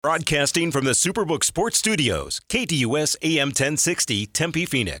Broadcasting from the Superbook Sports Studios, KDUS AM 1060 Tempe,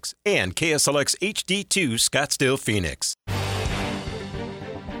 Phoenix, and KSLX HD2 Scottsdale, Phoenix.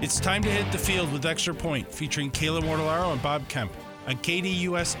 It's time to hit the field with Extra Point, featuring Kayla Mortellaro and Bob Kemp on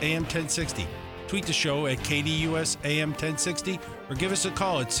KDUS AM 1060. Tweet the show at KDUS AM 1060 or give us a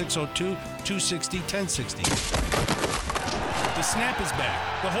call at 602-260-1060. The snap is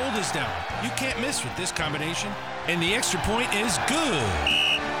back. The hold is down. You can't miss with this combination. And the Extra Point is good.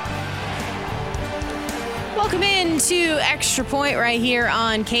 Welcome in to Extra Point right here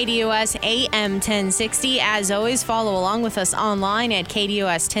on KDUS AM 1060. As always, follow along with us online at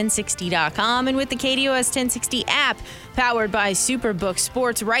KDUS1060.com and with the KDUS 1060 app powered by Superbook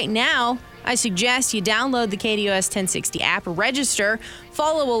Sports. Right now, I suggest you download the KDUS 1060 app, register,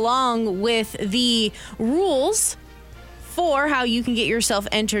 follow along with the rules for how you can get yourself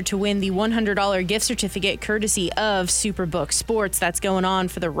entered to win the $100 gift certificate courtesy of Superbook Sports. That's going on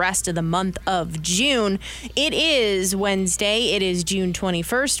for the rest of the month of June. It is Wednesday. It is June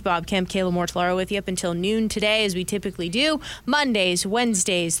 21st. Bob Kemp, Kayla Mortellaro with you up until noon today, as we typically do. Mondays,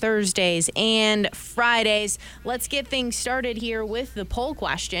 Wednesdays, Thursdays, and Fridays. Let's get things started here with the poll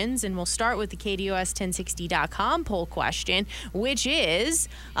questions, and we'll start with the KDUS1060.com poll question, which is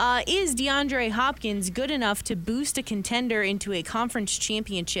DeAndre Hopkins good enough to boost a contender into a conference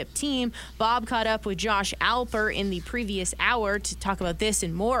championship team? Bob caught up with Josh Alper in the previous hour to talk about this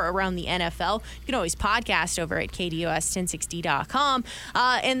and more around the NFL. You can always podcast over at KDUS1060.com.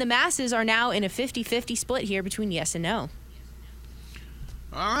 And the masses are now in a 50-50 split here between yes and no.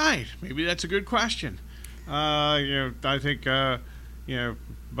 All right. Maybe that's a good question. I think, by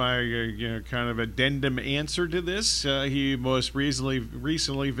kind of addendum answer to this, he most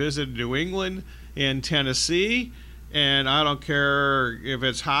recently visited New England and Tennessee. And I don't care if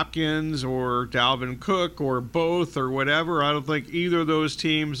it's Hopkins or Dalvin Cook or both or whatever. I don't think either of those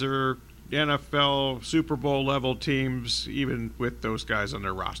teams are NFL Super Bowl level teams, even with those guys on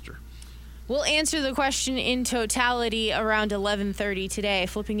their roster. We'll answer the question in totality around 11:30 today.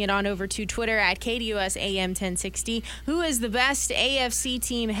 Flipping it on over to Twitter at KDUS AM 1060. Who is the best AFC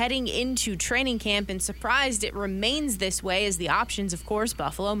team heading into training camp? And surprised it remains this way, as the options, of course,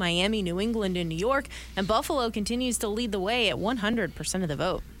 Buffalo, Miami, New England, and New York. And Buffalo continues to lead the way at 100% of the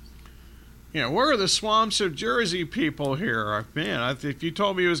vote. Yeah, where are the swamps of Jersey people here? Man, if you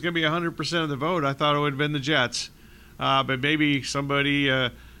told me it was going to be 100% of the vote, I thought it would have been the Jets. But maybe somebody...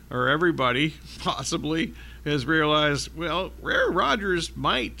 or everybody, possibly, has realized, well, Aaron Rodgers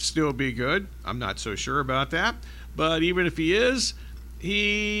might still be good. I'm not so sure about that. But even if he is,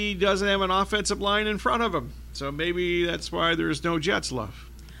 he doesn't have an offensive line in front of him. So maybe that's why there's no Jets love.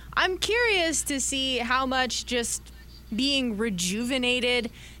 I'm curious to see how much just being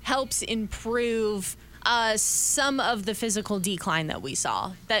rejuvenated helps improve some of the physical decline that we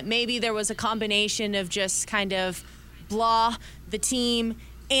saw. That maybe there was a combination of just kind of blah, the team,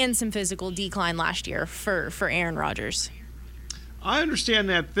 and some physical decline last year for Aaron Rodgers. I understand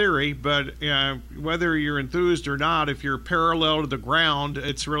that theory, but whether you're enthused or not, if you're parallel to the ground,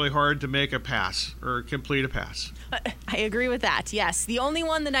 it's really hard to make a pass or complete a pass. I agree with that, yes. The only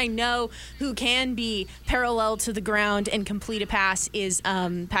one that I know who can be parallel to the ground and complete a pass is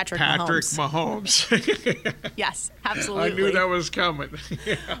Patrick Mahomes. Yes, absolutely. I knew that was coming.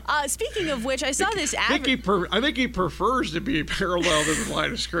 Yeah. Speaking of which, I saw this I think he prefers to be parallel to the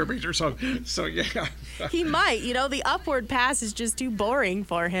line of scrimmage or something. So, yeah. He might. The upward pass is just too boring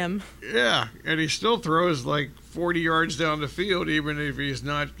for him. Yeah, and he still throws like 40 yards down the field, even if he's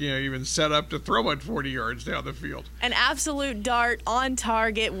not even set up to throw it 40 yards down the field. An absolute dart on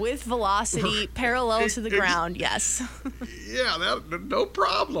target with velocity parallel to the ground, yes. Yeah, no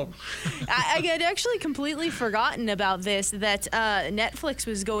problem. I had actually completely forgotten about this, that Netflix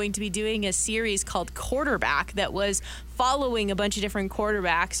was going to be doing a series called Quarterback that was following a bunch of different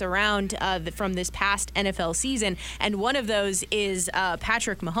quarterbacks around from this past NFL season, and one of those is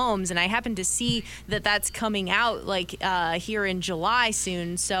Patrick Mahomes, and I happen to see that that's coming out here in July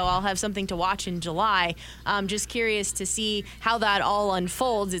soon, so I'll have something to watch in July. I'm just curious to see how that all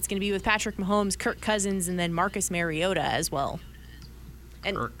unfolds. It's going to be with Patrick Mahomes, Kirk Cousins, and then Marcus Mariota as well.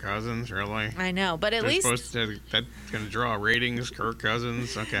 And Kirk Cousins, really? I know, but at least that's going to draw ratings. Kirk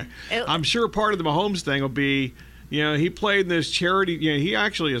Cousins, okay. I'm sure part of the Mahomes thing will be, he played in this charity. He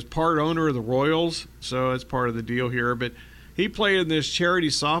actually is part owner of the Royals, so that's part of the deal here. But he played in this charity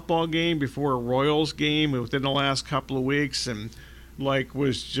softball game before a Royals game within the last couple of weeks, and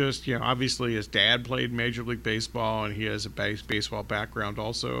was just, obviously his dad played Major League Baseball, and he has a baseball background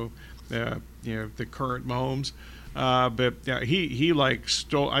also. The current Mahomes. But he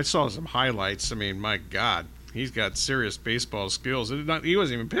stole. I saw some highlights. I mean, my God, he's got serious baseball skills. He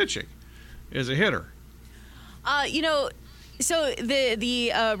wasn't even pitching as a hitter. So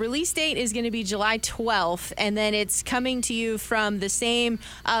the release date is going to be July 12th, and then it's coming to you from the same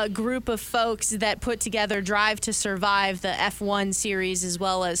group of folks that put together Drive to Survive, the F1 series, as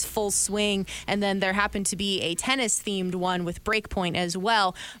well as Full Swing, and then there happened to be a tennis-themed one with Breakpoint as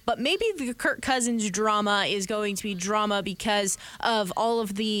well. But maybe the Kirk Cousins drama is going to be drama because of all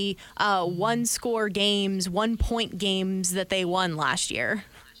of the one-score games, one-point games that they won last year.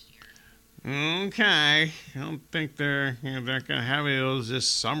 Okay, I don't think they're going to have those this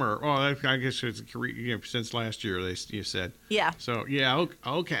summer. Oh, I guess it's since last year. You said. Yeah. So yeah,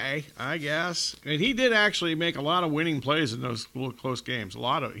 okay, I guess. And he did actually make a lot of winning plays in those little close games.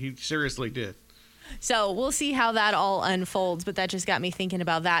 He seriously did. So we'll see how that all unfolds, but that just got me thinking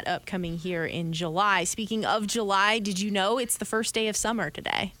about that upcoming here in July. Speaking of July, did you know it's the first day of summer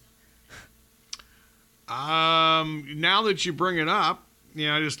today? Now that you bring it up.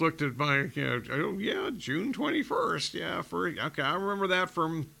 Yeah, I just looked at my, June 21st. Yeah, okay, I remember that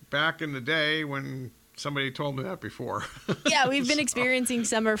from back in the day when somebody told me that before. Yeah, we've been experiencing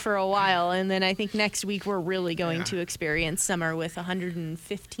summer for a while, and then I think next week we're really going to experience summer with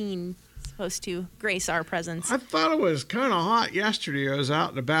 115 supposed to grace our presence. I thought it was kind of hot yesterday. I was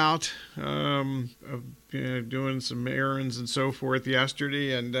out and about doing some errands and so forth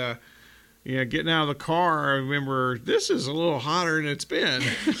yesterday, and getting out of the car, I remember this is a little hotter than it's been.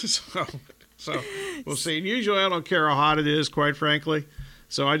 so we'll see. And usually I don't care how hot it is, quite frankly.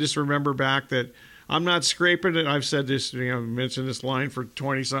 So I just remember back that I'm not scraping it. I've said this, I've mentioned this line for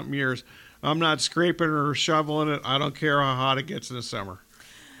 20-something years. I'm not scraping or shoveling it. I don't care how hot it gets in the summer.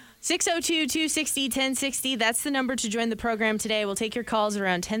 602-260-1060. That's the number to join the program today. We'll take your calls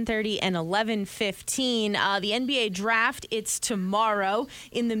around 10:30 and 11:15. The NBA draft, it's tomorrow.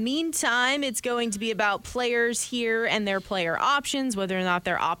 In the meantime, it's going to be about players here and their player options, whether or not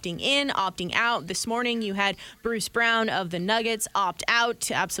they're opting in, opting out. This morning, you had Bruce Brown of the Nuggets opt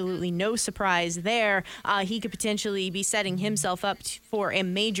out. Absolutely no surprise there. He could potentially be setting himself up for a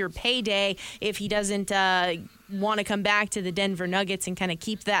major payday if he doesn't want to come back to the Denver Nuggets and kind of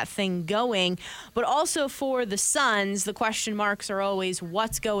keep that thing going. But also for the Suns, the question marks are always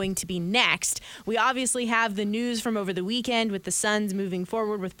what's going to be next. We obviously have the news from over the weekend with the Suns moving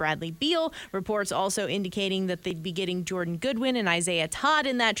forward with Bradley Beal. Reports also indicating that they'd be getting Jordan Goodwin and Isaiah Todd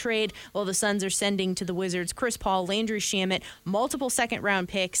in that trade, while the Suns are sending to the Wizards Chris Paul, Landry Shamet, multiple second-round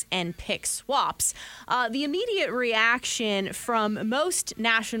picks, and pick swaps. The immediate reaction from most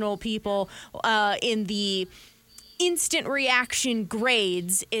national people in the instant reaction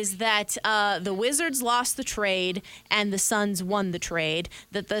grades is that the Wizards lost the trade and the Suns won the trade.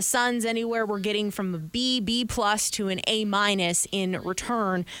 That the Suns anywhere were getting from a B plus to an A minus in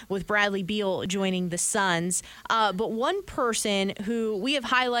return with Bradley Beal joining the Suns. But one person who we have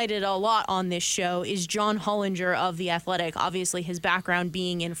highlighted a lot on this show is John Hollinger of The Athletic. Obviously, his background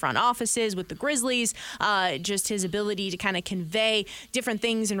being in front offices with the Grizzlies, just his ability to kind of convey different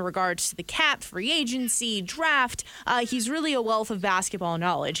things in regards to the cap, free agency, draft. He's really a wealth of basketball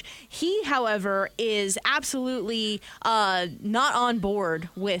knowledge. He, however, is absolutely not on board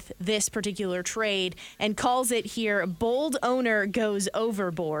with this particular trade and calls it here, bold owner goes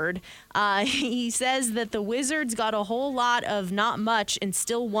overboard. He says that the Wizards got a whole lot of not much and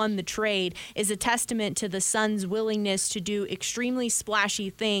still won the trade is a testament to the Suns' willingness to do extremely splashy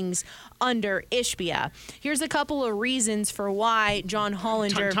things under Ishbia. Here's a couple of reasons for why John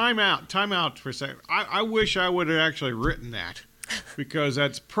Hollinger... Time out for a second. I wish I would have actually written that because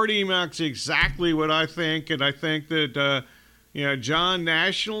that's pretty much exactly what I think. And I think that, John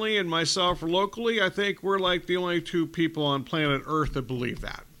nationally and myself locally, I think we're like the only two people on planet Earth that believe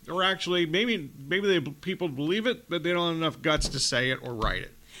that. Or actually, maybe people believe it, but they don't have enough guts to say it or write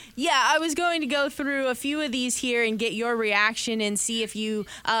it. Yeah, I was going to go through a few of these here and get your reaction and see if you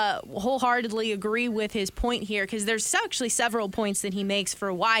wholeheartedly agree with his point here, because there's actually several points that he makes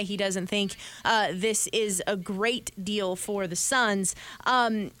for why he doesn't think this is a great deal for the Suns.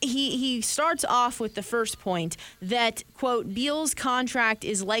 He starts off with the first point that, quote, Beal's contract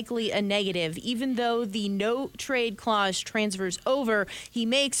is likely a negative. Even though the no-trade clause transfers over, he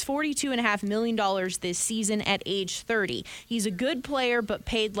makes $42.5 million this season at age 30. He's a good player, but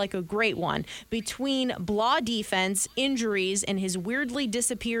paid like a great one. Between blah defense, injuries, and his weirdly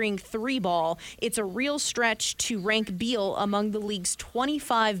disappearing three ball, it's a real stretch to rank Beal among the league's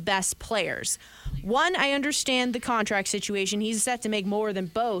 25 best players. One, I understand the contract situation. He's set to make more than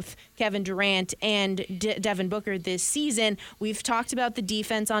both Kevin Durant and Devin Booker this season. We've talked about the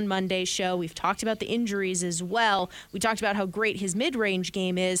defense on Monday's show. We've talked about the injuries as well. We talked about how great his mid-range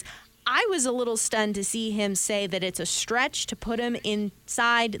game is. I was a little stunned to see him say that it's a stretch to put him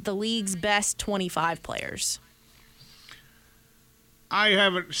inside the league's best 25 players. I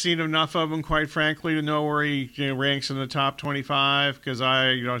haven't seen enough of him, quite frankly, to know where he ranks in the top 25. Because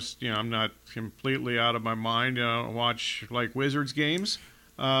I'm not completely out of my mind. I watch like Wizards games.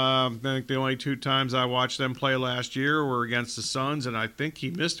 I think the only 2 times I watched them play last year were against the Suns, and I think he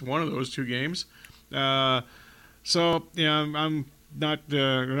missed one of those 2 games. I'm not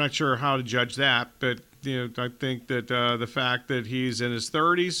sure how to judge that, but I think that the fact that he's in his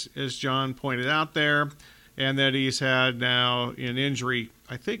 30s, as John pointed out there, and that he's had now an injury,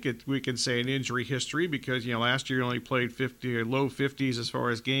 I think we can say an injury history, because last year he only played low 50s as far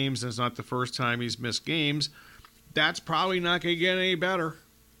as games, and it's not the first time he's missed games. That's probably not going to get any better.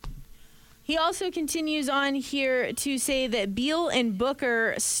 He also continues on here to say that Beal and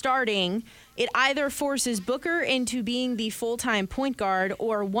Booker starting, it either forces Booker into being the full-time point guard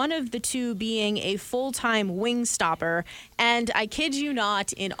or one of the two being a full-time wing stopper. And I kid you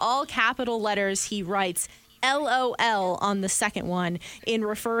not, in all capital letters, he writes LOL on the second one in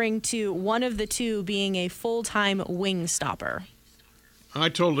referring to one of the two being a full-time wing stopper. I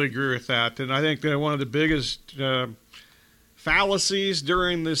totally agree with that. And I think that one of the biggest fallacies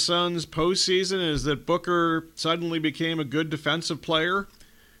during the Suns postseason is that Booker suddenly became a good defensive player.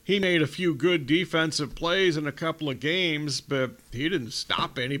 He made a few good defensive plays in a couple of games, but he didn't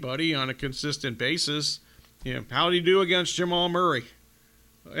stop anybody on a consistent basis. How did he do against Jamal Murray?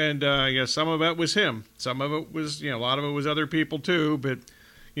 And some of it was him. Some of it was, a lot of it was other people too. But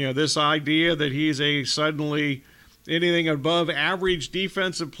this idea that he's a suddenly anything above average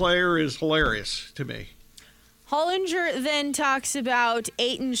defensive player is hilarious to me. Hollinger then talks about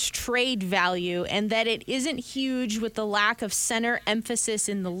Ayton's trade value and that it isn't huge with the lack of center emphasis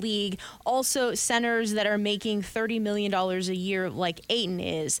in the league. Also, centers that are making $30 million a year like Ayton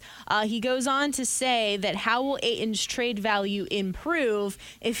is. He goes on to say that how will Ayton's trade value improve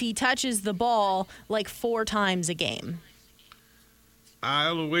if he touches the ball like 4 times a game?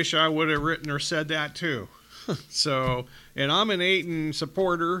 I wish I would have written or said that too. And I'm an Ayton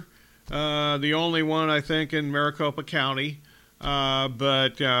supporter. The only one, I think, in Maricopa County.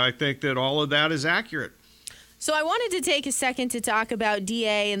 But I think that all of that is accurate. So I wanted to take a second to talk about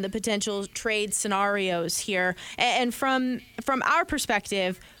DA and the potential trade scenarios here. And from our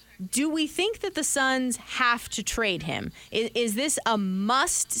perspective, do we think that the Suns have to trade him? Is this a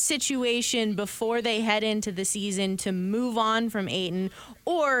must situation before they head into the season to move on from Ayton?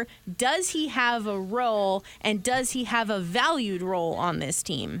 Or does he have a role, and does he have a valued role on this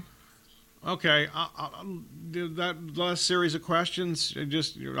team? Okay, that last series of questions, I'm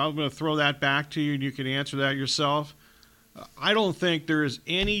going to throw that back to you, and you can answer that yourself. I don't think there's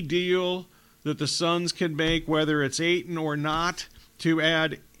any deal that the Suns can make, whether it's Ayton or not, to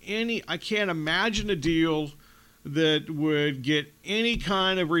add any. I can't imagine a deal that would get any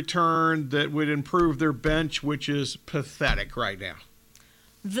kind of return that would improve their bench, which is pathetic right now.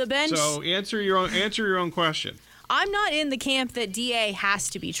 The bench. So answer your own question. I'm not in the camp that DA has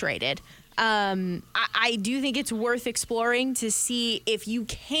to be traded. I do think it's worth exploring to see if you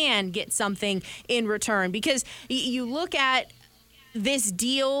can get something in return, because you look at this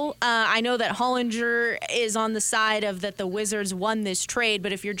deal. I know that Hollinger is on the side of that the Wizards won this trade,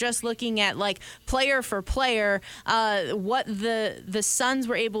 but if you're just looking at like player for player, what the Suns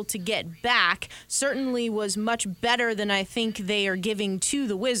were able to get back certainly was much better than I think they are giving to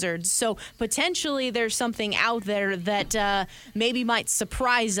the Wizards. So potentially there's something out there that maybe might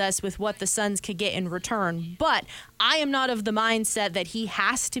surprise us with what the Suns could get in return. But I am not of the mindset that he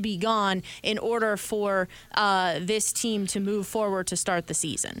has to be gone in order for this team to move forward to start the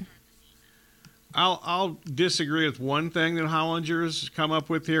season. I'll disagree with one thing that Hollinger's come up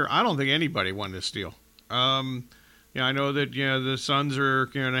with here. I don't think anybody won this deal. I know that the Suns are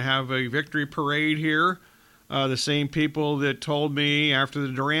going to have a victory parade here. The same people that told me after the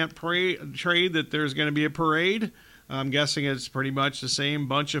Durant trade that there's going to be a parade. I'm guessing it's pretty much the same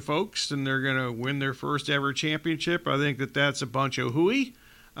bunch of folks, and they're going to win their first ever championship. I think that that's a bunch of hooey.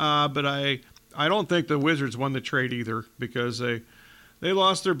 But I don't think the Wizards won the trade either, because they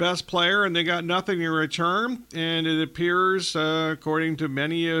lost their best player and they got nothing in return. And it appears, according to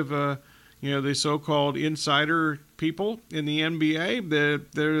many of the so-called insider people in the NBA, that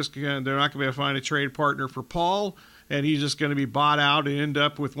they're not going to be able to find a trade partner for Paul, and he's just going to be bought out and end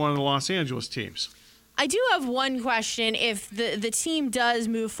up with one of the Los Angeles teams. I do have one question. If the team does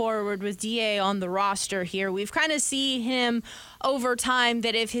move forward with DA on the roster here, we've kind of seen him over time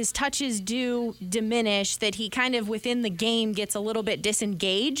that if his touches do diminish, that he kind of within the game gets a little bit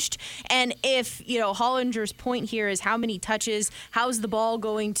disengaged. And if, Hollinger's point here is how many touches, how's the ball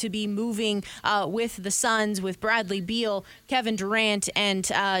going to be moving with the Suns, with Bradley Beal, Kevin Durant, and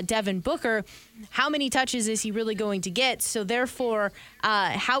Devin Booker, how many touches is he really going to get? So therefore,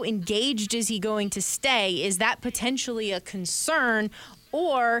 how engaged is he going to stay? Is that potentially a concern?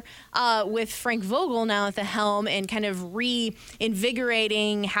 Or with Frank Vogel now at the helm and kind of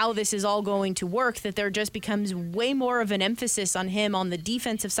reinvigorating how this is all going to work, that there just becomes way more of an emphasis on him on the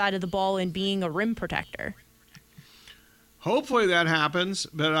defensive side of the ball and being a rim protector? Hopefully that happens,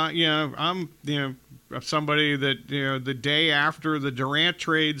 but I'm somebody that the day after the Durant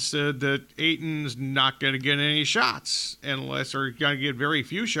trade said that Ayton's not going to get any shots unless they're going to get very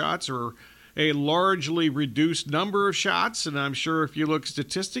few shots or a largely reduced number of shots, and I'm sure if you look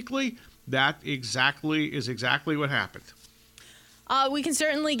statistically, that is exactly what happened. We can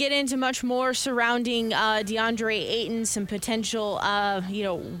certainly get into much more surrounding Deandre Ayton, some potential,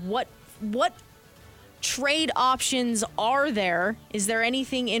 what trade options are there? Is there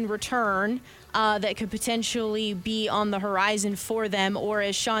anything in return that could potentially be on the horizon for them? Or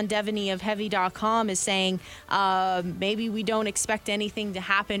as Sean Devaney of Heavy.com is saying, maybe we don't expect anything to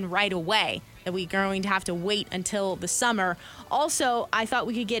happen right away, that we're going to have to wait until the summer. Also, I thought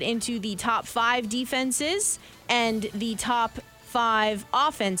we could get into the top 5 defenses and the top 5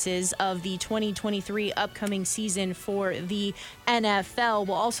 offenses of the 2023 upcoming season for the NFL.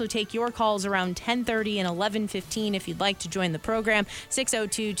 We'll also take your calls around 10:30 and 11:15 if you'd like to join the program.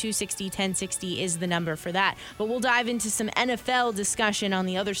 602-260-1060 is the number for that. But we'll dive into some NFL discussion on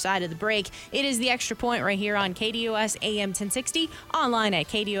the other side of the break. It is the Extra Point right here on KDUS AM 1060, online at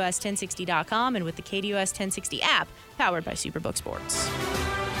KDUS1060.com, and with the KDUS 1060 app, powered by Superbook Sports.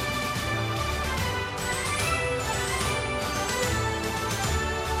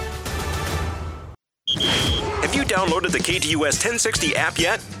 Have you downloaded the KDUS 1060 app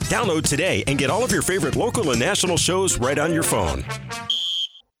yet? Download today and get all of your favorite local and national shows right on your phone.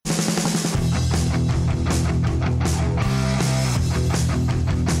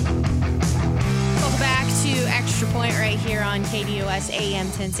 Welcome back to Extra Point right here on KDUS AM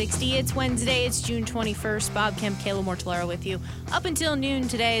 1060. It's Wednesday. It's June 21st. Bob Kemp, Kayla Mortellaro with you up until noon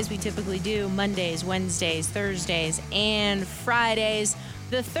today, as we typically do Mondays, Wednesdays, Thursdays, and Fridays.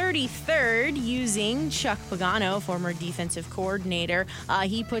 The 33rd, using Chuck Pagano, former defensive coordinator.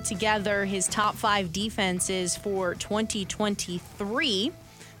 He put together his top 5 defenses for 2023.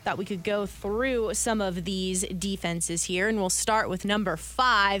 Thought we could go through some of these defenses here, and we'll start with number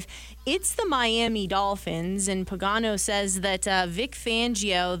 5. It's the Miami Dolphins, and Pagano says that Vic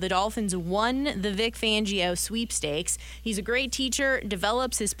Fangio, the Dolphins won the Vic Fangio sweepstakes. He's a great teacher,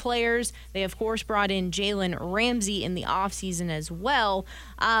 develops his players. They, of course, brought in Jalen Ramsey in the offseason as well.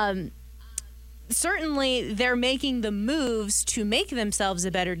 Certainly, they're making the moves to make themselves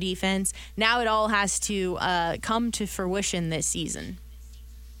a better defense. Now it all has to come to fruition this season.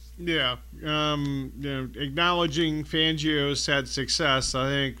 Yeah, acknowledging Fangio's had success, I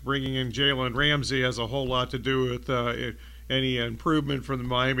think bringing in Jalen Ramsey has a whole lot to do with any improvement from the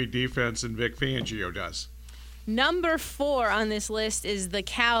Miami defense than Vic Fangio does. Number 4 on this list is the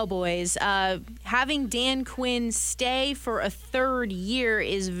Cowboys. Having Dan Quinn stay for a 3rd year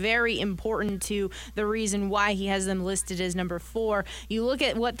is very important to the reason why he has them listed as number 4. You look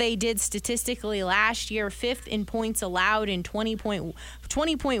at what they did statistically last year, 5th in points allowed in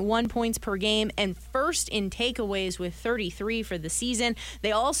 20.1 points per game, and 1st in takeaways with 33 for the season.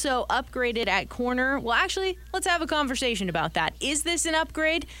 They also upgraded at corner. Well, actually, let's have a conversation about that. Is this an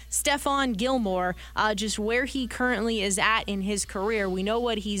upgrade? Stephon Gilmore, just where he currently is at in his career. We know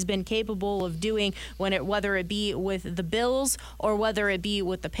what he's been capable of doing whether it be with the Bills or whether it be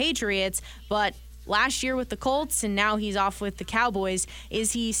with the Patriots, but last year with the Colts and now he's off with the Cowboys.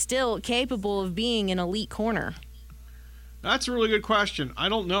 Is he still capable of being an elite corner? That's a really good question. I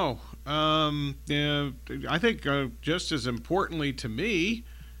don't know. I think just as importantly to me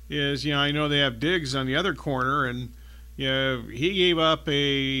is, I know they have Diggs on the other corner, and he gave up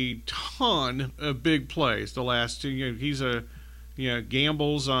a ton of big plays the last 2. He's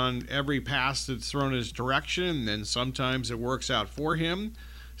gambles on every pass that's thrown his direction, and sometimes it works out for him.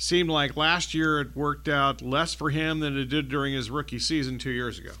 Seemed like last year it worked out less for him than it did during his rookie season 2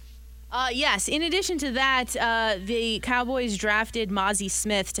 years ago. Yes. In addition to that, the Cowboys drafted Mozzie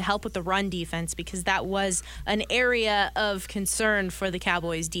Smith to help with the run defense because that was an area of concern for the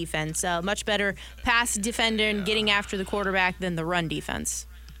Cowboys defense. Much better pass defender and getting after the quarterback than the run defense.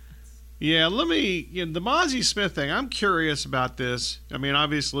 Yeah, the Mozzie Smith thing, I'm curious about this. I mean,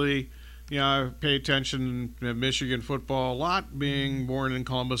 obviously, I pay attention to Michigan football a lot, being born in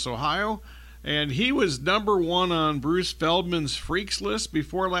Columbus, Ohio. And he was number 1 on Bruce Feldman's Freaks list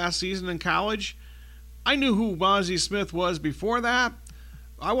before last season in college. I knew who Mozzie Smith was before that.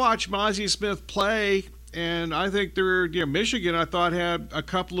 I watched Mozzie Smith play, and I think Michigan, I thought, had a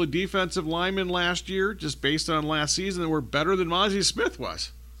couple of defensive linemen last year, just based on last season, that were better than Mozzie Smith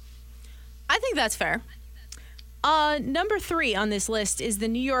was. I think that's fair. Number 3 on this list is the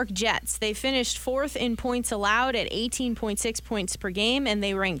New York Jets. They finished 4th in points allowed at 18.6 points per game, and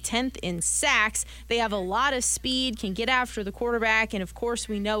they ranked 10th in sacks. They have a lot of speed, can get after the quarterback, and of course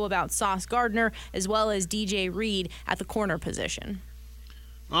we know about Sauce Gardner as well as DJ Reed at the corner position.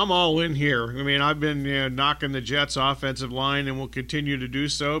 I'm all in here. I mean, I've been knocking the Jets' offensive line and will continue to do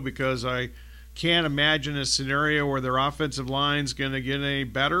so because I can't imagine a scenario where their offensive line's going to get any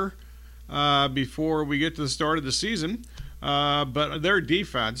better before we get to the start of the season. But their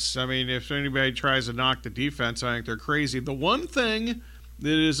defense, I mean, if anybody tries to knock the defense, I think they're crazy. The one thing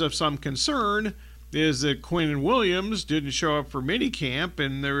that is of some concern is that Quinnen Williams didn't show up for minicamp,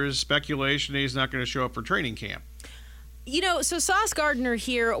 and there is speculation that he's not going to show up for training camp. So Sauce Gardner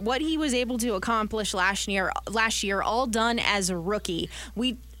here, what he was able to accomplish last year, all done as a rookie.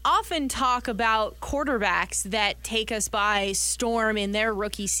 We often talk about quarterbacks that take us by storm in their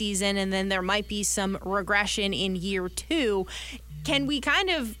rookie season, and then there might be some regression in year 2. Can we kind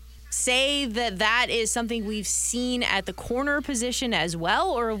of say that is something we've seen at the corner position as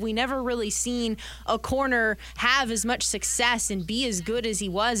well, or have we never really seen a corner have as much success and be as good as he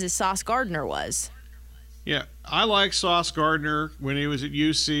was as Sauce Gardner was? Yeah, I like Sauce Gardner when he was at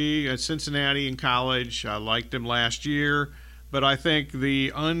UC, at Cincinnati in college. I liked him last year. But I think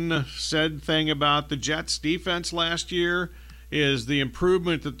the unsaid thing about the Jets' defense last year is the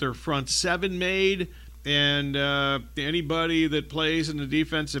improvement that their front 7 made. And anybody that plays in the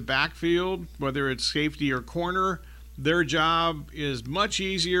defensive backfield, whether it's safety or corner, their job is much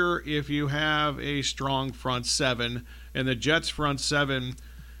easier if you have a strong front 7. And the Jets' front 7,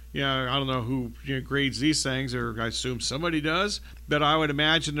 I don't know who grades these things, or I assume somebody does, but I would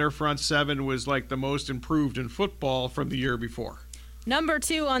imagine their front 7 was like the most improved in football from the year before. Number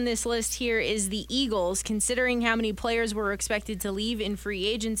 2 on this list here is the Eagles. Considering how many players were expected to leave in free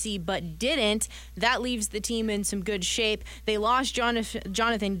agency but didn't, that leaves the team in some good shape. They lost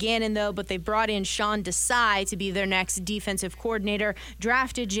Jonathan Gannon, though, but they brought in Sean Desai to be their next defensive coordinator,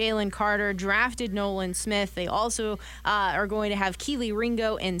 drafted Jalen Carter, drafted Nolan Smith. They also are going to have Keely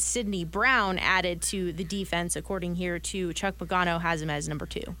Ringo and Sidney Brown added to the defense, according here to Chuck Pagano has him as number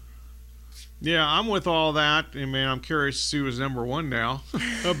 2. Yeah, I'm with all that. I mean, I'm curious to see who's number 1 now.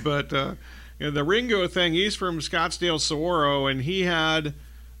 But the Ringo thing, he's from Scottsdale, Saguaro, and he had,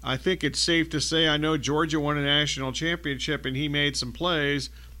 I think it's safe to say, I know Georgia won a national championship and he made some plays,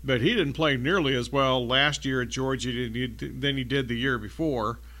 but he didn't play nearly as well last year at Georgia than he did the year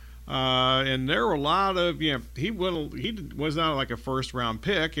before. And there were a lot of, he was not like a first-round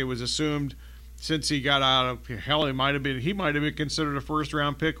pick. It was assumed since he got out of, he might have been considered a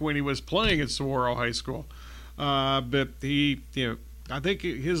first-round pick when he was playing at Saguaro High School. But I think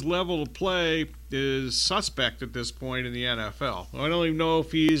his level of play is suspect at this point in the NFL. I don't even know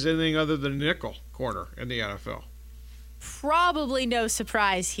if he's anything other than a nickel corner in the NFL. Probably no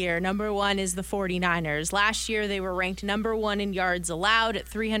surprise here. Number 1 is the 49ers. Last year, they were ranked number 1 in yards allowed at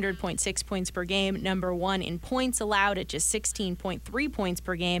 300.6 points per game, number 1 in points allowed at just 16.3 points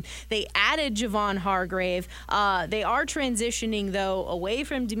per game. They added Javon Hargrave. They are transitioning, though, away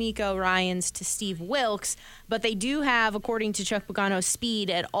from D'Amico Ryans to Steve Wilkes, but they do have, according to Chuck Pagano,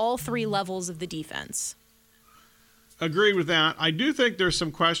 speed at all 3 levels of the defense. Agree with that. I do think there's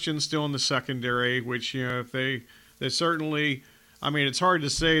some questions still in the secondary, which, if they certainly, I mean, it's hard to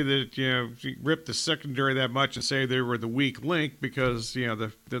say that, you rip the secondary that much and say they were the weak link because, they have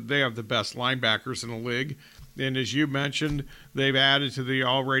the best linebackers in the league. And as you mentioned, they've added to the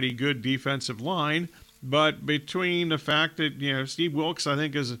already good defensive line. But between the fact that, Steve Wilkes, I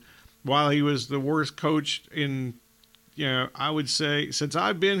think, while he was the worst coach in, I would say, since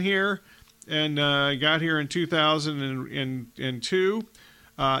I've been here and got here in 2002,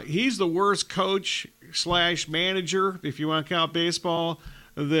 he's the worst coach / manager, if you want to count baseball,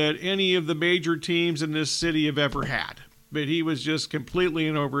 that any of the major teams in this city have ever had. But he was just completely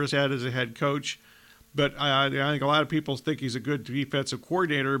in over his head as a head coach. But I think a lot of people think he's a good defensive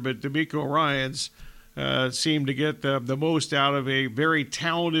coordinator, but D'Amico Ryans seemed to get the most out of a very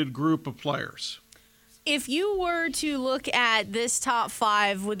talented group of players. If you were to look at this top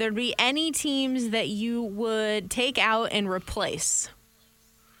 5, would there be any teams that you would take out and replace?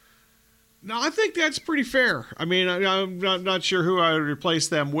 No, I think that's pretty fair. I mean, I'm not sure who I would replace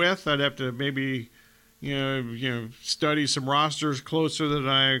them with. I'd have to maybe, study some rosters closer than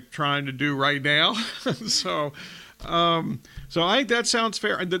I'm trying to do right now. So I think that sounds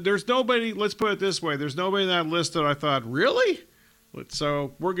fair. There's nobody. Let's put it this way: there's nobody in that list that I thought really.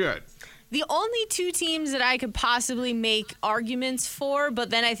 So we're good. The only two teams that I could possibly make arguments for, but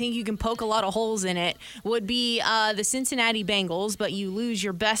then I think you can poke a lot of holes in it, would be the Cincinnati Bengals, but you lose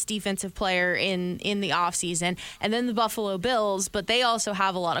your best defensive player in the offseason, and then the Buffalo Bills, but they also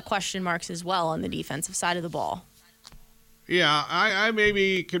have a lot of question marks as well on the defensive side of the ball. Yeah, I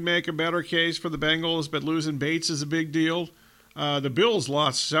maybe could make a better case for the Bengals, but losing Bates is a big deal. The Bills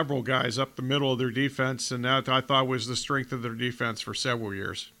lost several guys up the middle of their defense, and that I thought was the strength of their defense for several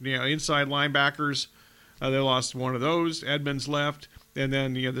years. Inside linebackers, they lost one of those. Edmonds left, and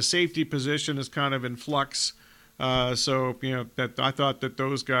then the safety position is kind of in flux. That I thought that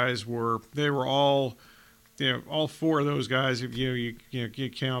those guys were all four of those guys. If you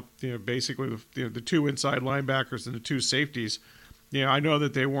count basically the two inside linebackers and the two safeties. I know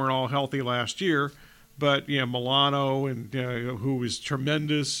that they weren't all healthy last year. But Milano and who was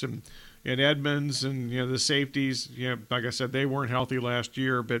tremendous, and Edmonds and the safeties. Like I said, they weren't healthy last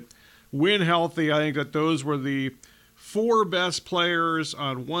year. But when healthy, I think that those were the four best players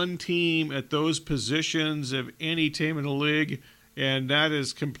on one team at those positions of any team in the league, and that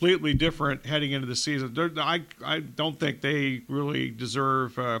is completely different heading into the season. I don't think they really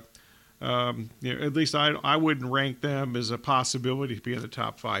deserve. At least I wouldn't rank them as a possibility to be in the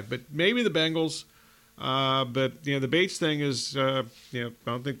top five. But maybe the Bengals. But the Bates thing is, I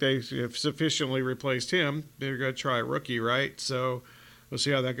don't think they have sufficiently replaced him. They're going to try a rookie, right? So we'll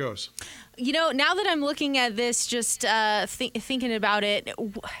see how that goes. Now that I'm looking at this, just thinking about it,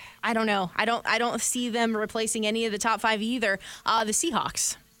 I don't know. I don't see them replacing any of the top five either. The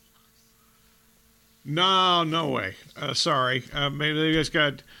Seahawks. No way. Sorry. Maybe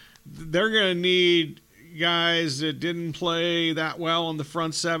they're going to need guys that didn't play that well in the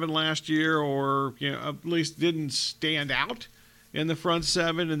front seven last year, or at least didn't stand out in the front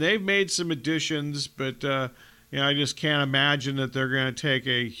seven, and they've made some additions, but I just can't imagine that they're going to take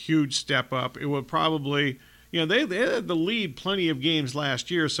a huge step up. It would probably they had the lead plenty of games last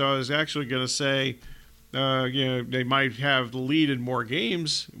year, so I was actually going to say they might have the lead in more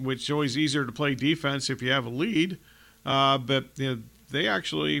games, which is always easier to play defense if you have a lead, but they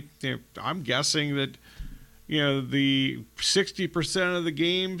actually I'm guessing that the 60% of the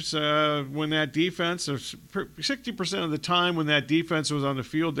games when that defense, or 60% of the time when that defense was on the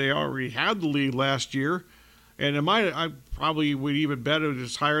field, they already had the lead last year. And I probably would even bet it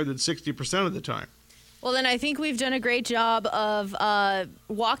was higher than 60% of the time. Well, then I think we've done a great job of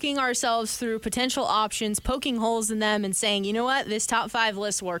walking ourselves through potential options, poking holes in them, and saying, you know what, this top five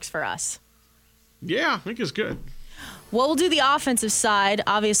list works for us. Yeah, I think it's good. Well, we'll do the offensive side.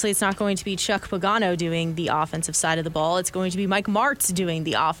 Obviously, it's not going to be Chuck Pagano doing the offensive side of the ball. It's going to be Mike Martz doing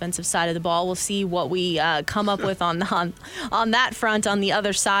the offensive side of the ball. We'll see what we come up with on that front on the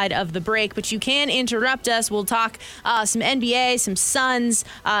other side of the break. But you can interrupt us. We'll talk some NBA, some Suns,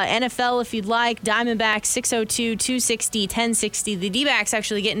 NFL if you'd like, Diamondbacks, 602-260-1060. The D-backs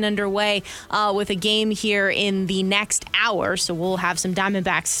actually getting underway with a game here in the next hour. So we'll have some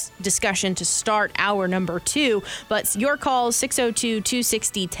Diamondbacks discussion to start hour number 2. But your call,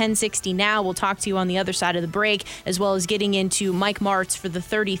 602-260-1060 now. We'll talk to you on the other side of the break, as well as getting into Mike Martz for the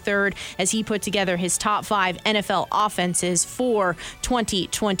 33rd as he put together his top 5 NFL offenses for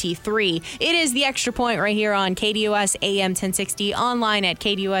 2023. It is the Extra Point right here on KDUS AM 1060, online at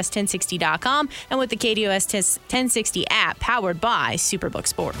KDUS1060.com, and with the KDUS 1060 app powered by Superbook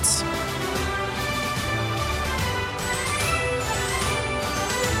Sports.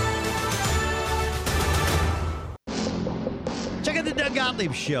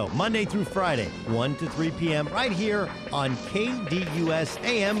 Gottlieb Show, Monday through Friday, 1 to 3 p.m. right here on KDUS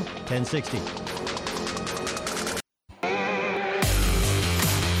AM 1060.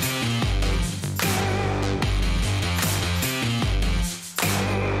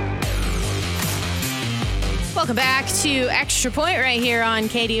 Welcome back to Extra Point right here on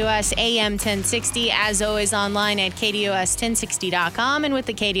KDUS AM 1060. As always, online at KDUS1060.com and with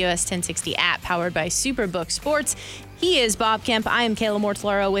the KDUS 1060 app powered by Superbook Sports. He is Bob Kemp. I am Kayla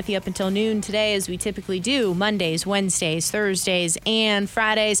Mortellaro with you up until noon today, as we typically do Mondays, Wednesdays, Thursdays, and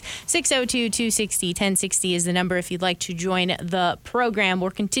Fridays. 602-260-1060 is the number if you'd like to join the program. We're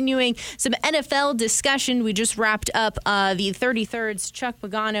continuing some NFL discussion. We just wrapped up the 33rd's Chuck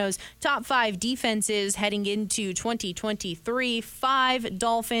Pagano's top 5 defenses heading into 2023. 5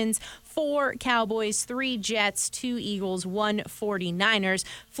 Dolphins, 4 Cowboys, 3 Jets, 2 Eagles, 1 49ers.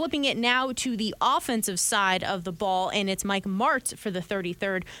 Flipping it now to the offensive side of the ball, and it's Mike Martz for the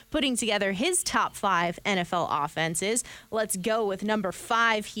 33rd, putting together his top 5 NFL offenses. Let's go with number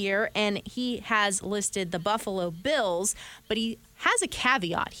 5 here, and he has listed the Buffalo Bills, but he has a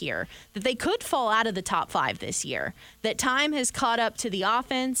caveat here that they could fall out of the top 5 this year, that time has caught up to the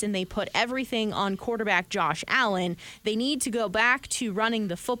offense and they put everything on quarterback Josh Allen. They need to go back to running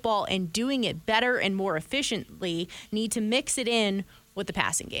the football and doing it better and more efficiently, need to mix it in with the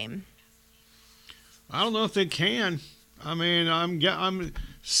passing game. I don't know if they can. I mean, I'm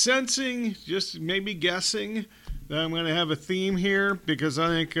sensing, just maybe guessing, that I'm going to have a theme here, because I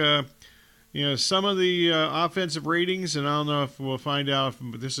think some of the offensive ratings, and I don't know if we'll find out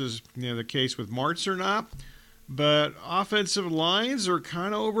if this is the case with Martz or not, but offensive lines are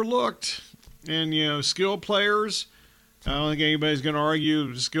kind of overlooked. And, skill players, I don't think anybody's going to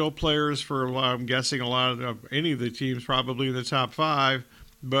argue skill players for, I'm guessing, a lot of any of the teams probably in the top 5,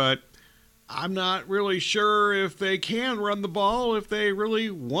 but I'm not really sure if they can run the ball, if they really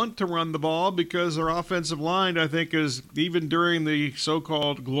want to run the ball, because their offensive line, I think, is, even during the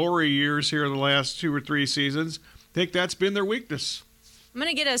so-called glory years here the last 2 or 3 seasons, I think that's been their weakness. I'm going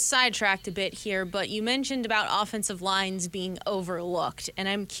to get us sidetracked a bit here, but you mentioned about offensive lines being overlooked, and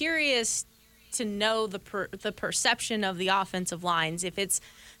I'm curious to know the perception of the offensive lines, if it's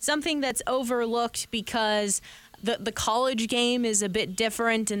something that's overlooked because the college game is a bit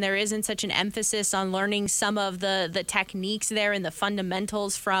different and there isn't such an emphasis on learning some of the techniques there and the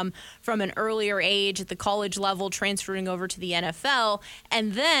fundamentals from an earlier age at the college level transferring over to the NFL.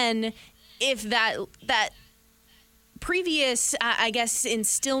 And then if that previous, I guess,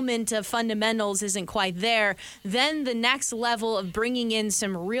 instillment of fundamentals isn't quite there, then the next level of bringing in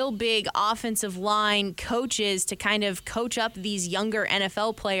some real big offensive line coaches to kind of coach up these younger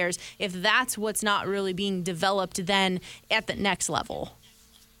NFL players, if that's what's not really being developed then at the next level.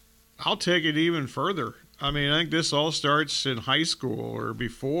 I'll take it even further. I mean, I think this all starts in high school or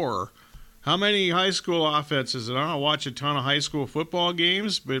before. How many high school offenses? And I don't watch a ton of high school football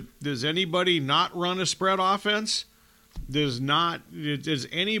games, but does anybody not run a spread offense? Does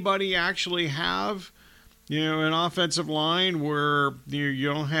anybody actually have, an offensive line where you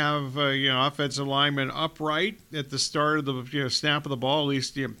don't have, offensive lineman upright at the start of the snap of the ball, at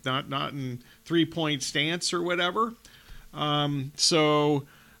least not in 3-point stance or whatever. So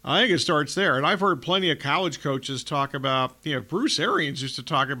I think it starts there. And I've heard plenty of college coaches talk about, Bruce Arians used to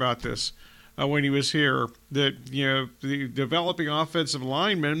talk about this when he was here, that, the developing offensive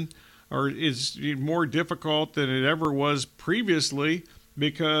linemen is more difficult than it ever was previously,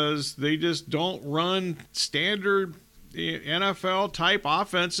 because they just don't run standard NFL-type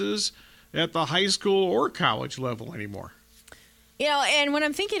offenses at the high school or college level anymore. And when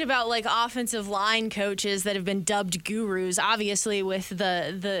I'm thinking about like offensive line coaches that have been dubbed gurus, obviously with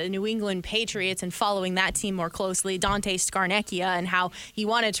the New England Patriots and following that team more closely, Dante Scarnecchia, and how he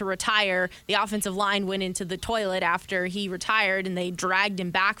wanted to retire. The offensive line went into the toilet after he retired, and they dragged him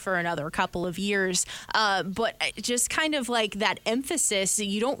back for another couple of years. But just kind of like that emphasis,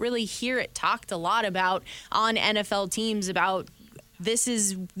 you don't really hear it talked a lot about on NFL teams about this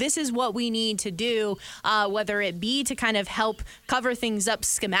is what we need to do, whether it be to kind of help cover things up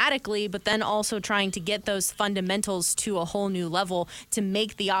schematically, but then also trying to get those fundamentals to a whole new level to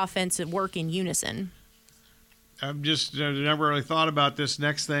make the offense work in unison. I've just never really thought about this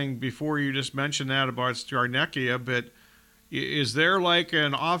next thing before you just mentioned that about Scarnecchia, but is there like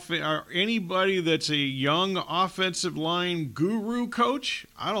anybody that's a young offensive line guru coach?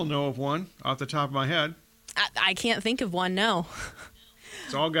 I don't know of one off the top of my head. I can't think of one, no.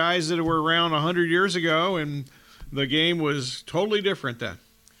 It's all guys that were around 100 years ago, and the game was totally different then.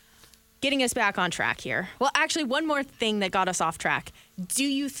 Getting us back on track here. Well, actually, one more thing that got us off track. Do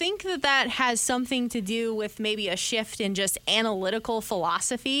you think that has something to do with maybe a shift in just analytical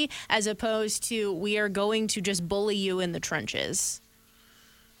philosophy as opposed to we are going to just bully you in the trenches?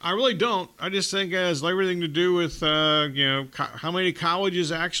 I really don't. I just think it has everything to do with, how many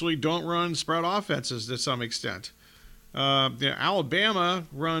colleges actually don't run spread offenses to some extent. Alabama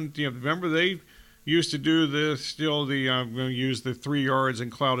run, remember they used to do I'm going to use the 3 yards and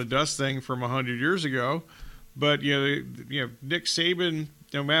cloud of dust thing from 100 years ago. But, Nick Saban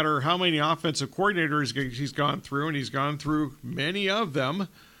no matter how many offensive coordinators he's gone through, and he's gone through many of them,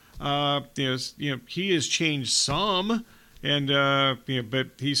 he has changed some, and but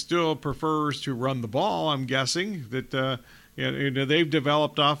he still prefers to run the ball. I'm guessing that they've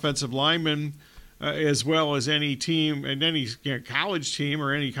developed offensive linemen as well as any team and any college team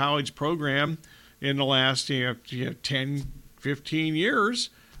or any college program in the last 10, 15 years.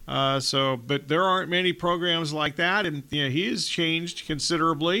 But there aren't many programs like that, and he has changed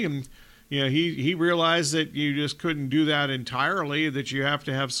considerably, and he realized that you just couldn't do that entirely, that you have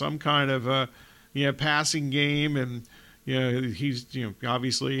to have some kind of passing game, and he's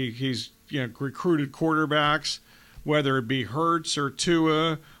obviously he's recruited quarterbacks, whether it be Hurts or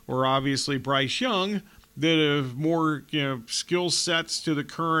Tua or obviously Bryce Young, that have more skill sets to the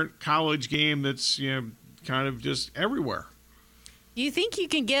current college game that's kind of just everywhere. Do you think you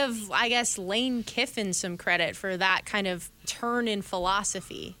can give, I guess, Lane Kiffin some credit for that kind of turn in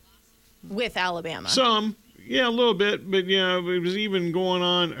philosophy with Alabama? Some, a little bit, but it was even going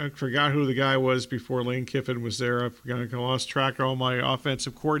on. I forgot who the guy was before Lane Kiffin was there. I lost track of all my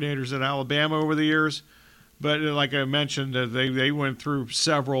offensive coordinators at Alabama over the years. But like I mentioned, they went through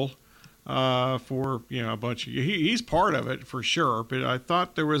several for a bunch of. He's part of it for sure. But I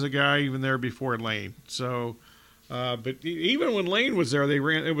thought there was a guy even there before Lane. So. But even when Lane was there,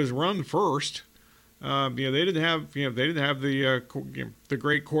 it was run first. They didn't have the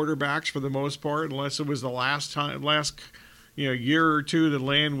great quarterbacks for the most part, unless it was the last year or two that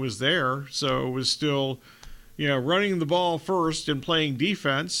Lane was there. So it was still running the ball first and playing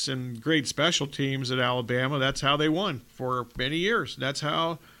defense and great special teams at Alabama. That's how they won for many years. That's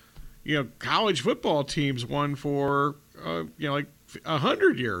how college football teams won for like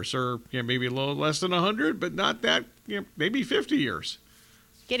 100 years, or maybe a little less than 100, but not that, maybe 50 years.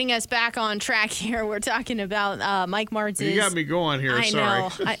 Getting us back on track here, we're talking about Mike Martz. You got me going here. I Sorry.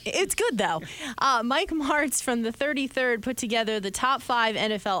 know. It's good, though. Mike Martz from the 33rd put together the top 5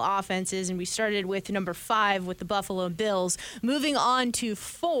 NFL offenses, and we started with number 5 with the Buffalo Bills. Moving on to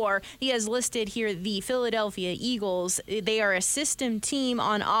 4, he has listed here the Philadelphia Eagles. They are a system team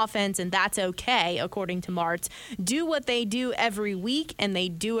on offense, and that's okay, according to Martz. Do what they do every week, and they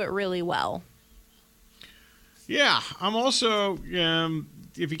do it really well. Yeah, I'm also,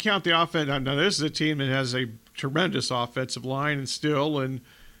 if you count the offense, now this is a team that has a tremendous offensive line and still, and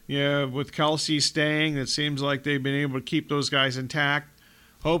with Kelsey staying, it seems like they've been able to keep those guys intact.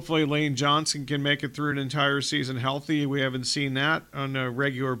 Hopefully Lane Johnson can make it through an entire season healthy. We haven't seen that on a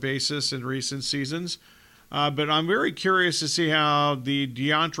regular basis in recent seasons. But I'm very curious to see how the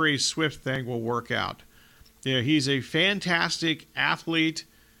DeAndre Swift thing will work out. He's a fantastic athlete.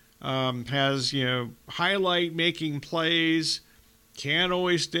 Has highlight making plays, can't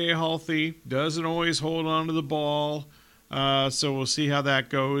always stay healthy, doesn't always hold on to the ball, so we'll see how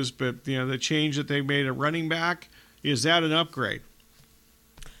that goes. But the change that they made at running back, is that an upgrade?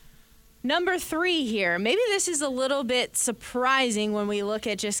 Number 3 here. Maybe this is a little bit surprising when we look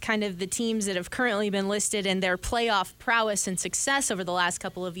at just kind of the teams that have currently been listed and their playoff prowess and success over the last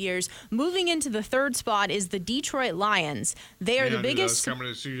couple of years. Moving into the 3rd spot is the Detroit Lions. They are the biggest. I knew that was coming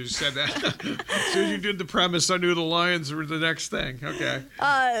as soon as you said that. As soon as you did the premise, I knew the Lions were the next thing. Okay.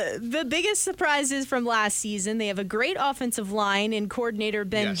 The biggest surprises from last season, they have a great offensive line, and coordinator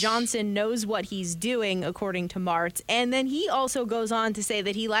Ben Johnson knows what he's doing, according to Martz. And then he also goes on to say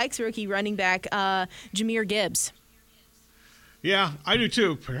that he likes rookie running back Jahmyr Gibbs. Yeah, I do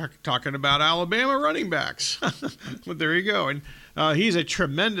too. Talking about Alabama running backs. But there you go. And he's a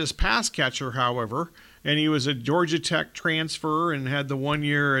tremendous pass catcher, however, and he was a Georgia Tech transfer and had the 1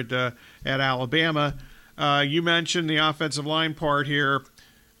 year at Alabama. You mentioned the offensive line part here.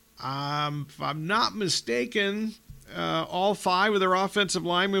 If I'm not mistaken, all 5 of their offensive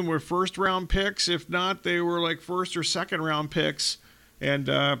linemen were first-round picks. If not, they were like first- or second-round picks. And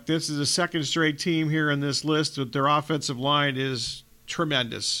this is the second straight team here in this list that their offensive line is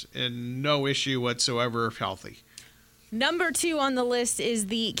tremendous and no issue whatsoever if healthy. Number 2 on the list is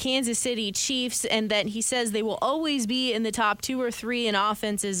the Kansas City Chiefs, and that he says they will always be in the top 2 or 3 in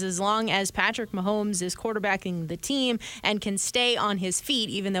offenses as long as Patrick Mahomes is quarterbacking the team and can stay on his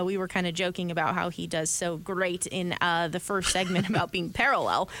feet, even though we were kind of joking about how he does so great in the first segment about being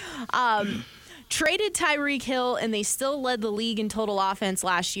parallel. Traded Tyreek Hill, and they still led the league in total offense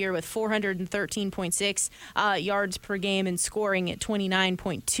last year with 413.6 yards per game and scoring at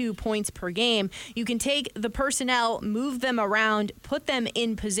 29.2 points per game. You can take the personnel, move them around, put them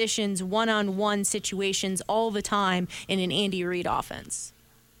in positions, one-on-one situations all the time in an Andy Reid offense.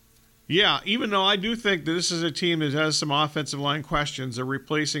 Yeah, even though I do think that this is a team that has some offensive line questions. They're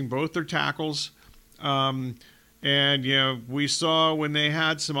replacing both their tackles. And, we saw when they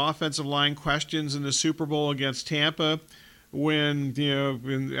had some offensive line questions in the Super Bowl against Tampa, when,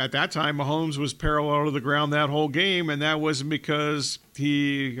 at that time, Mahomes was parallel to the ground that whole game, and that wasn't because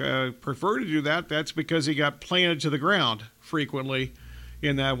he preferred to do that. That's because he got planted to the ground frequently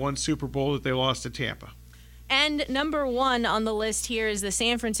in that one Super Bowl that they lost to Tampa. And number one on the list here is the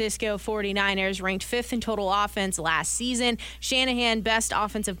San Francisco 49ers, ranked 5th in total offense last season. Shanahan, best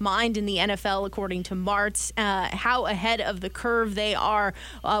offensive mind in the NFL, according to Martz. How ahead of the curve they are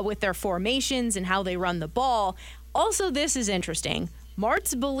with their formations and how they run the ball. Also, this is interesting.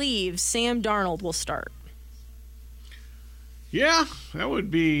 Martz believes Sam Darnold will start. Yeah, that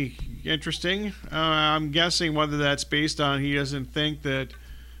would be interesting. I'm guessing whether that's based on he doesn't think that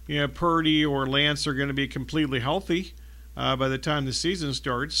Purdy or Lance are going to be completely healthy by the time the season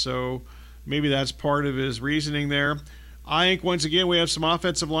starts. So maybe that's part of his reasoning there. I think, once again, we have some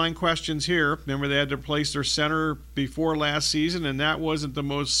offensive line questions here. Remember, they had to replace their center before last season, and that wasn't the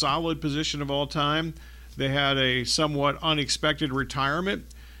most solid position of all time. They had a somewhat unexpected retirement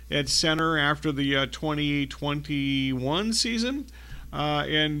at center after the 2021 season.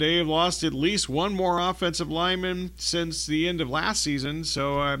 And they've lost at least one more offensive lineman since the end of last season.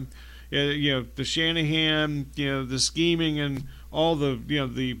 So, the Shanahan, the scheming and all the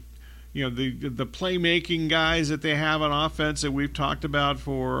playmaking guys that they have on offense that we've talked about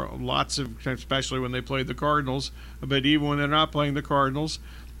for lots of, especially when they played the Cardinals, but even when they're not playing the Cardinals,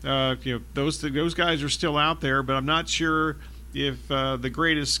 those guys are still out there. But I'm not sure if the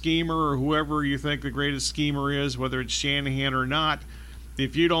greatest schemer or whoever you think the greatest schemer is, whether it's Shanahan or not,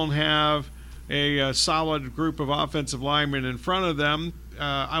 if you don't have a solid group of offensive linemen in front of them,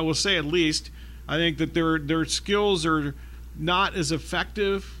 I will say at least, I think that their skills are not as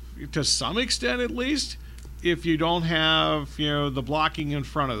effective, to some extent at least, if you don't have the blocking in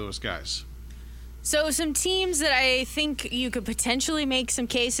front of those guys. So some teams that I think you could potentially make some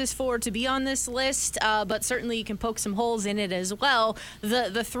cases for to be on this list, but certainly you can poke some holes in it as well.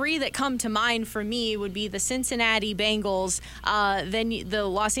 The three that come to mind for me would be the Cincinnati Bengals, then the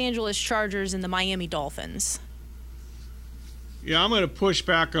Los Angeles Chargers, and the Miami Dolphins. Yeah, I'm going to push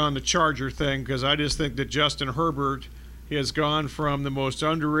back on the Charger thing because I just think that Justin Herbert has gone from the most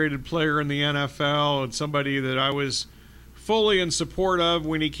underrated player in the NFL and somebody that I was fully in support of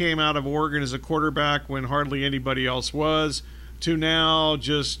when he came out of Oregon as a quarterback when hardly anybody else was, to now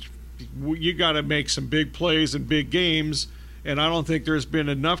just you got to make some big plays in big games. And I don't think there's been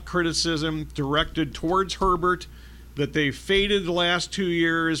enough criticism directed towards Herbert that they faded the last 2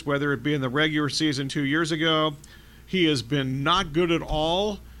 years, whether it be in the regular season 2 years ago. He has been not good at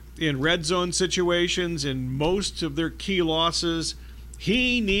all in red zone situations in most of their key losses.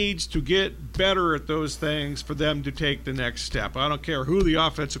 He needs to get better at those things for them to take the next step. I don't care who the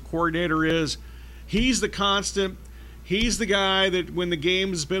offensive coordinator is. He's the constant. He's the guy that when the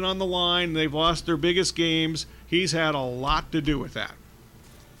game's been on the line, they've lost their biggest games, he's had a lot to do with that.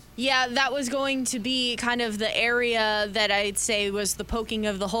 Yeah, that was going to be kind of the area that I'd say was the poking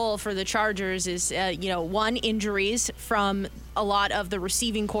of the hole for the Chargers is, one, injuries from a lot of the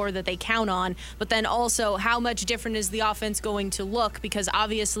receiving core that they count on, but then also how much different is the offense going to look, because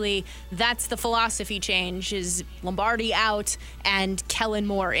obviously that's the philosophy change, is Lombardi out and Kellen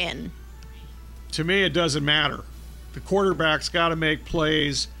Moore in. To me, it doesn't matter. The quarterback's got to make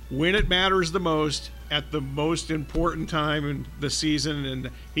plays when it matters the most, at the most important time in the season, and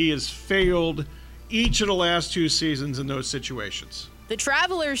he has failed each of the last 2 seasons in those situations. The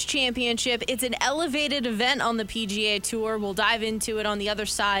Travelers Championship, it's an elevated event on the PGA Tour. We'll dive into it on the other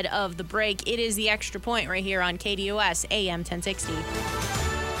side of the break. It is the Extra Point right here on KDUS AM 1060.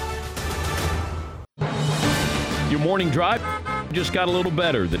 Your morning drive just got a little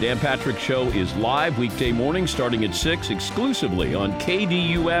better. The Dan Patrick Show is live weekday morning starting at 6 exclusively on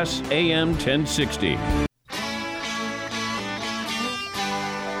KDUS AM 1060.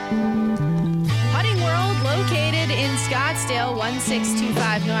 Putting World, located in Scottsdale,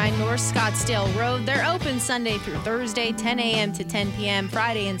 16259 North Scottsdale Road. They're open Sunday through Thursday, 10 a.m. to 10 p.m.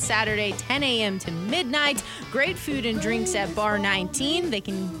 Friday and Saturday, 10 a.m. to midnight. Great food and drinks at Bar 19. They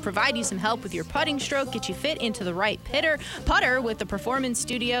can provide you some help with your putting stroke, get you fit into the right putter with the performance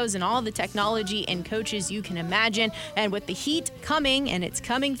studios and all the technology and coaches you can imagine. And with the heat coming, and it's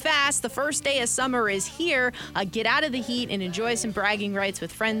coming fast, the first day of summer is here. Get out of the heat and enjoy some bragging rights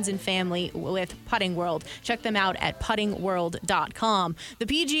with friends and family with Putting World. Check them out at puttingworld.com. The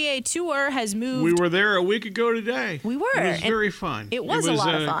PGA Tour has moved. We were there a week ago today. We were. It was very fun. It was a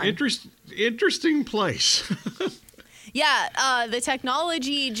lot of fun. Interesting place. Yeah, the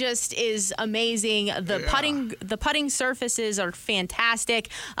technology just is amazing. The putting surfaces are fantastic.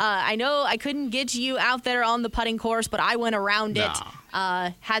 I know I couldn't get you out there on the putting course, but I went around it.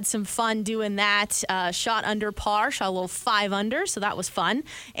 Had some fun doing that. Shot under par, shot a little 5 under, so that was fun.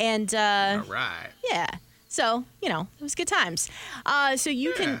 And all right. Yeah. So, it was good times. So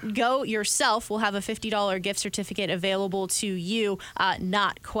you can go yourself. We'll have a $50 gift certificate available to you.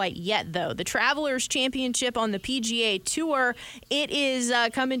 Not quite yet, though. The Travelers Championship on the PGA Tour, it is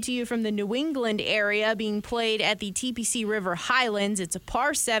coming to you from the New England area, being played at the TPC River Highlands. It's a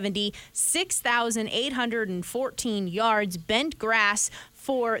par 70, 6,814 yards, bent grass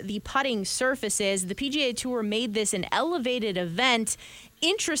for the putting surfaces. The PGA Tour made this an elevated event.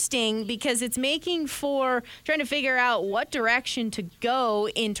 Interesting because it's making for trying to figure out what direction to go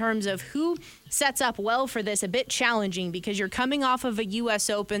in terms of who sets up well for this. A bit challenging because you're coming off of a U.S.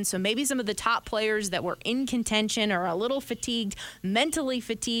 Open, so maybe some of the top players that were in contention are a little fatigued, mentally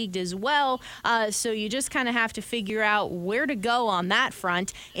fatigued as well. So you just kind of have to figure out where to go on that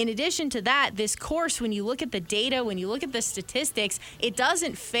front. In addition to that, this course, when you look at the data, when you look at the statistics, it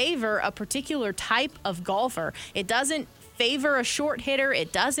doesn't favor a particular type of golfer. It doesn't favor a short hitter.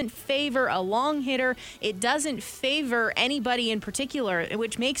 It doesn't favor a long hitter. It doesn't favor anybody in particular,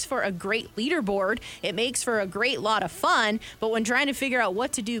 which makes for a great leaderboard. It makes for a great lot of fun. But when trying to figure out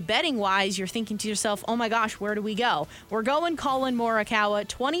what to do betting-wise, you're thinking to yourself, oh my gosh, where do we go? We're going Colin Morikawa,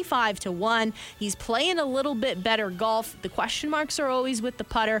 25-1. He's playing a little bit better golf. The question marks are always with the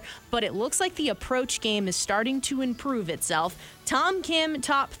putter, but it looks like the approach game is starting to improve itself. Tom Kim,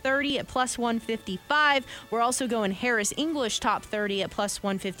 top 30 at plus 155. We're also going Harris English, top 30 at plus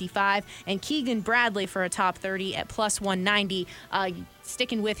 155. And Keegan Bradley for a top 30 at plus 190,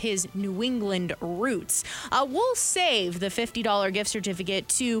 sticking with his New England roots. We'll save the $50 gift certificate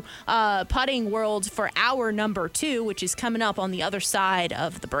to Putting World for hour number 2, which is coming up on the other side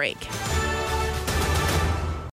of the break.